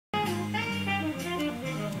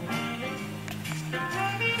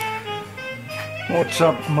What's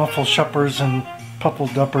up, muffle shoppers and puffle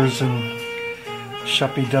duppers and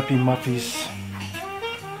shuppy duppy muffies?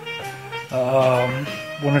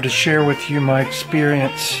 Wanted to share with you my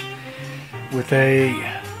experience with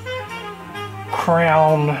a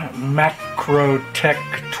Crown Macro Tech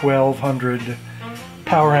 1200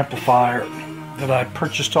 power amplifier that I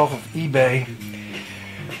purchased off of eBay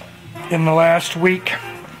in the last week.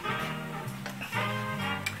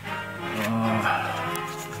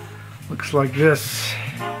 Looks like this.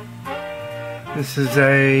 This is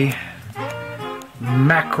a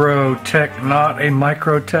Macro Tech, not a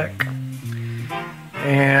Micro Tech.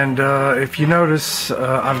 And if you notice,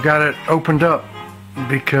 I've got it opened up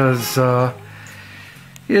because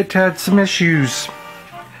it had some issues.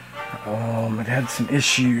 It had some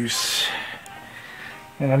issues,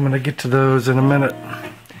 and I'm going to get to those in a minute.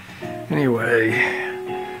 Anyway,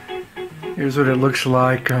 here's what it looks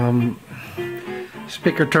like.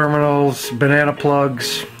 Speaker terminals, banana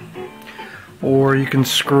plugs, or you can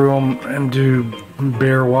screw them and do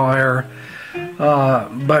bare wire.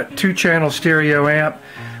 But 2-channel stereo amp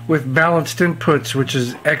with balanced inputs, which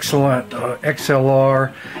is excellent.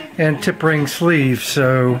 XLR and tip ring sleeve.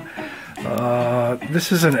 So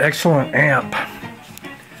this is an excellent amp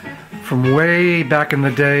from way back in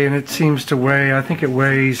the day, and it seems to weigh, I think it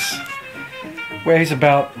weighs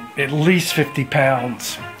about at least 50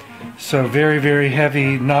 pounds. So very, very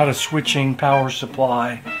heavy, not a switching power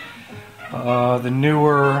supply. The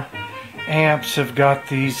newer amps have got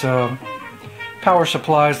these power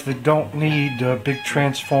supplies that don't need big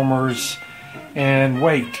transformers and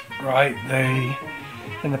weight, right?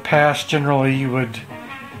 In the past, generally you would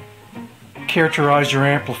characterize your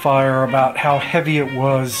amplifier about how heavy it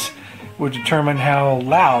was, would determine how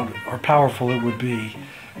loud or powerful it would be.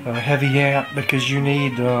 A heavy amp, because you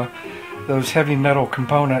need those heavy metal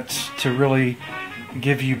components to really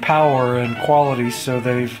give you power and quality. So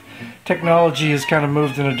technology has kind of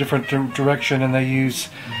moved in a different direction, and they use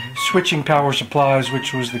switching power supplies,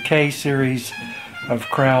 which was the K series of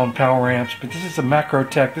Crown power amps. But this is a Macro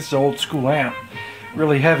Tech. This is an old school amp,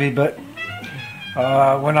 really heavy. But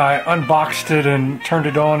when I unboxed it and turned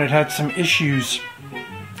it on, it had some issues,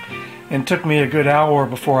 and took me a good hour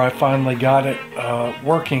before I finally got it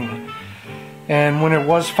working. And when it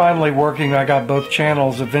was finally working, I got both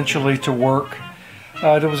channels eventually to work.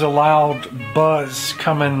 There was a loud buzz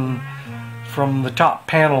coming from the top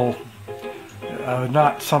panel,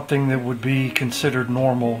 not something that would be considered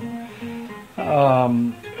normal.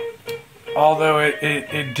 Although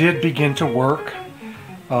it did begin to work,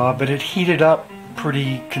 but it heated up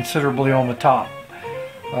pretty considerably on the top.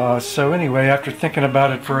 So anyway, after thinking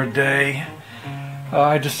about it for a day,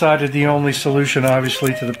 I decided the only solution,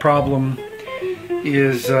 obviously, to the problem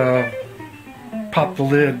is pop the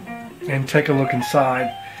lid and take a look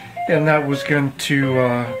inside, and that was going to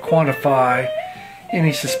quantify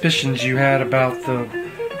any suspicions you had about the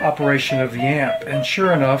operation of the amp. And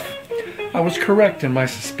sure enough, I was correct in my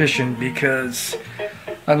suspicion, because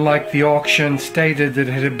unlike the auction stated that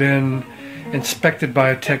it had been inspected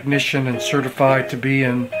by a technician and certified to be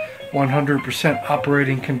in 100%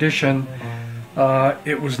 operating condition,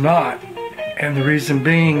 it was not. And the reason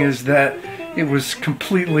being is that it was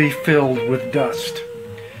completely filled with dust.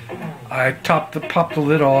 I popped the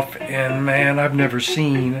lid off, and man, I've never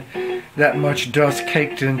seen that much dust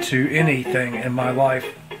caked into anything in my life.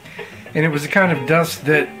 And it was the kind of dust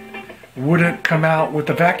that wouldn't come out with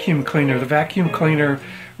the vacuum cleaner. The vacuum cleaner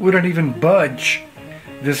wouldn't even budge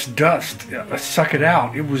this dust, suck it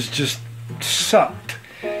out. It was just sucked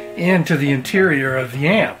into the interior of the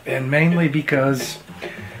amp. And mainly because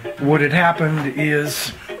what had happened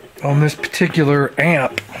is, on this particular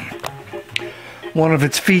amp, one of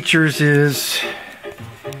its features is,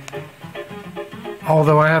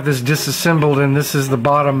 although I have this disassembled and this is the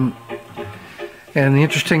bottom, and the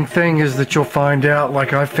interesting thing is that you'll find out,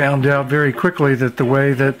 like I found out very quickly, that the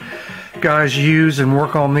way that guys use and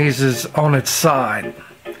work on these is on its side,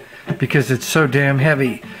 because it's so damn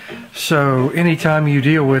heavy. So anytime you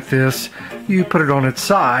deal with this, you put it on its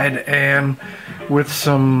side, and with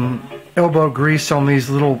some elbow grease on these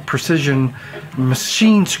little precision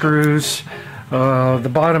machine screws,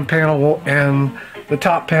 the bottom panel and the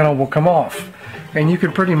top panel will come off, and you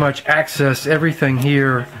can pretty much access everything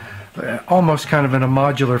here almost kind of in a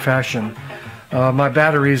modular fashion. My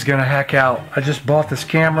battery is going to hack out. I just bought this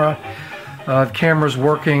camera. The camera's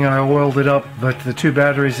working. I oiled it up, but the 2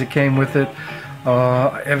 batteries that came with it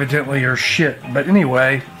evidently are shit. But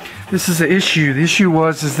anyway, this is the issue. The issue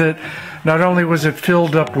is that not only was it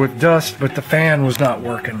filled up with dust, but the fan was not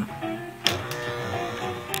working.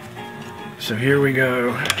 So here we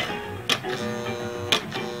go.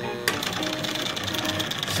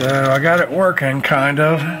 So I got it working, kind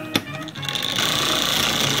of.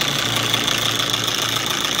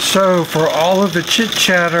 So for all of the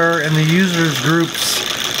chit-chatter in the users groups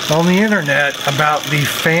on the internet about the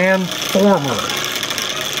Fanformer,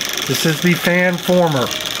 this is the Fanformer.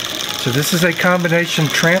 So this is a combination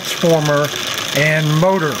transformer and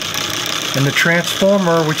motor. And the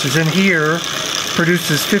transformer, which is in here,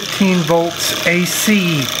 produces 15 volts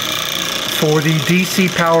AC for the DC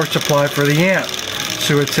power supply for the amp.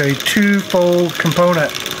 So it's a two-fold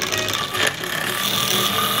component.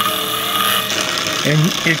 And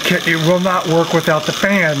it will not work without the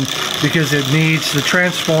fan because it needs the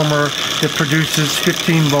transformer that produces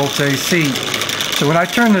 15 volts AC. So when I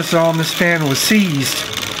turned this on, this fan was seized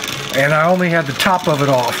and I only had the top of it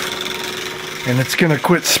off. And it's going to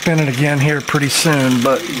quit spinning again here pretty soon,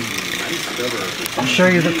 but I'll show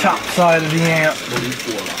you the top side of the amp.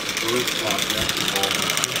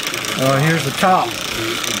 Here's the top.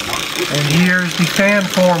 And here's the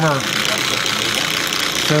Fanformer.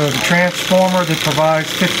 So the transformer that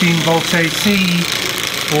provides 15 volts AC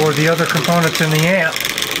for the other components in the amp.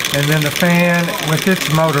 And then the fan with its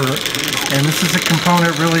motor. And this is a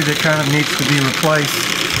component really that kind of needs to be replaced,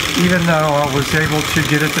 even though I was able to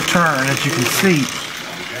get it to turn, as you can see.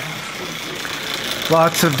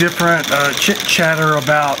 Lots of different chit-chatter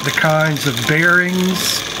about the kinds of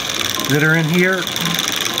bearings that are in here.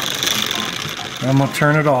 I'm going to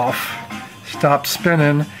turn it off. Stop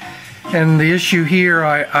spinning. And the issue here,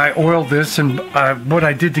 I oiled this, and what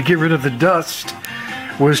I did to get rid of the dust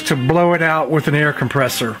was to blow it out with an air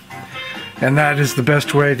compressor. And that is the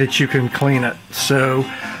best way that you can clean it. So,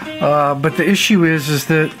 but the issue is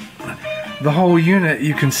that the whole unit,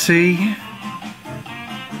 you can see,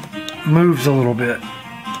 moves a little bit,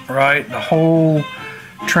 right? The whole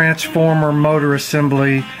transformer motor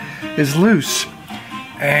assembly is loose.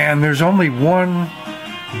 And there's only one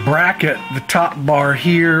bracket, the top bar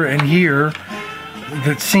here and here,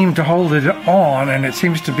 that seem to hold it on, and it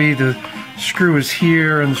seems to be the screw is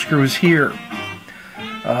here and the screw is here.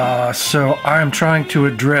 So I'm trying to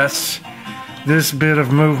address this bit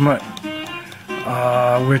of movement,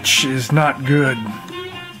 which is not good.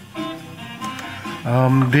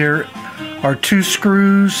 There are two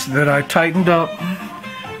screws that I tightened up.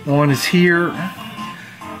 One is here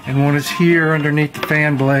and one is here underneath the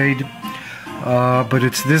fan blade. But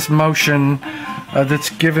it's this motion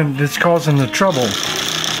that's causing the trouble.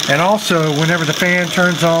 And also, whenever the fan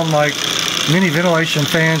turns on, like many ventilation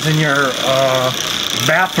fans in your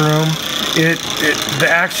bathroom, the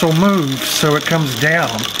axle moves, so it comes down.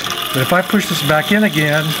 But if I push this back in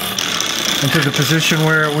again into the position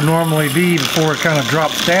where it would normally be before it kind of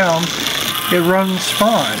drops down, it runs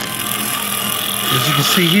fine, as you can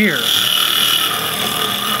see here.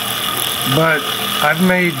 But I've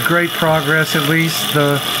made great progress. At least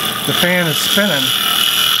the fan is spinning,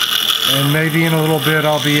 and maybe in a little bit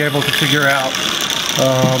I'll be able to figure out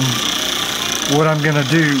what I'm gonna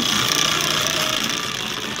do.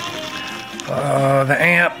 The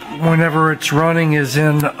amp, whenever it's running, is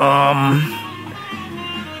in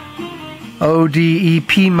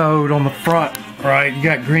ODEP mode on the front, right? You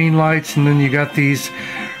got green lights and then you got these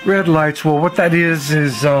red lights. Well, what that is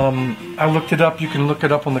I looked it up. You can look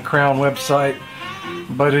it up on the Crown website.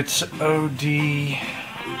 But it's ODEP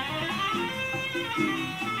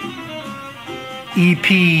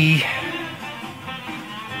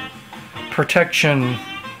protection,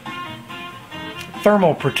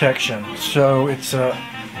 thermal protection. So it's a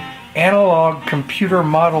analog computer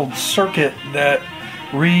modeled circuit that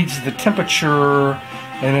reads the temperature,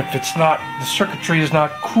 and if it's not, the circuitry is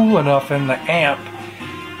not cool enough in the amp,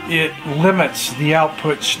 it limits the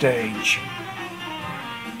output stage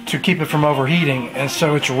to keep it from overheating. And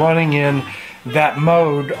so it's running in that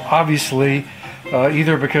mode, obviously,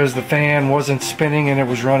 either because the fan wasn't spinning and it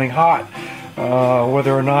was running hot,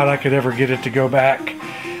 whether or not I could ever get it to go back.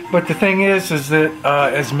 But the thing is that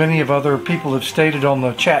as many of other people have stated on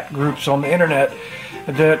the chat groups on the internet,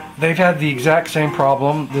 that they've had the exact same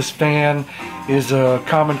problem. This fan is a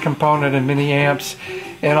common component in many amps,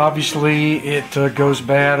 and obviously it goes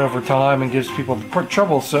bad over time and gives people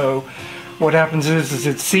trouble. So what happens is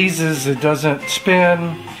it seizes, it doesn't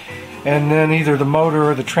spin, and then either the motor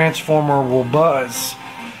or the transformer will buzz.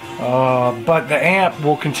 But the amp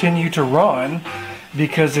will continue to run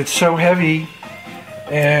because it's so heavy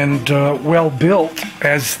and well built,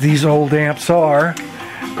 as these old amps are.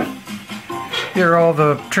 Here are all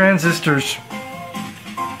the transistors.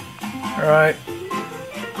 Alright.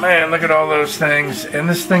 Man, look at all those things. And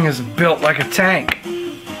this thing is built like a tank.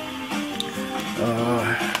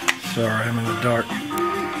 Sorry, I'm in the dark.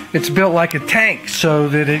 It's built like a tank so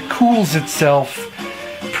that it cools itself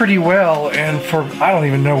pretty well, and for, I don't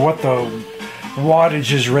even know what the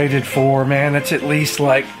wattage is rated for, man. It's at least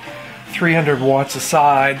like 300 watts a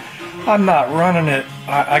side. I'm not running it.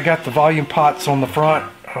 I got the volume pots on the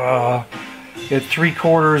front at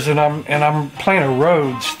 3/4, and I'm playing a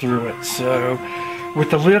Rhodes through it. So with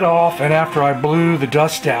the lid off, and after I blew the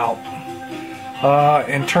dust out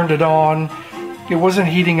and turned it on, it wasn't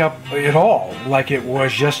heating up at all like it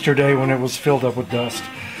was yesterday when it was filled up with dust.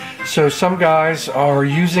 So some guys are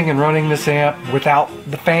using and running this amp without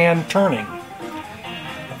the fan turning.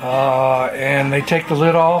 And they take the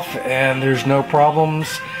lid off and there's no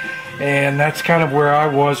problems, and that's kind of where I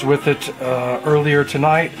was with it earlier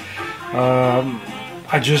tonight.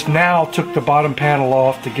 I just now took the bottom panel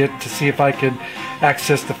off to see if I could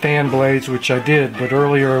access the fan blades, which I did, but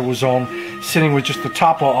earlier it was on sitting with just the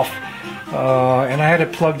top off, and I had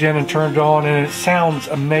it plugged in and turned on, and it sounds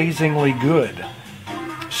amazingly good.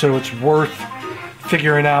 So it's worth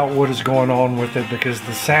figuring out what is going on with it, because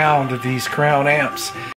the sound of these Crown amps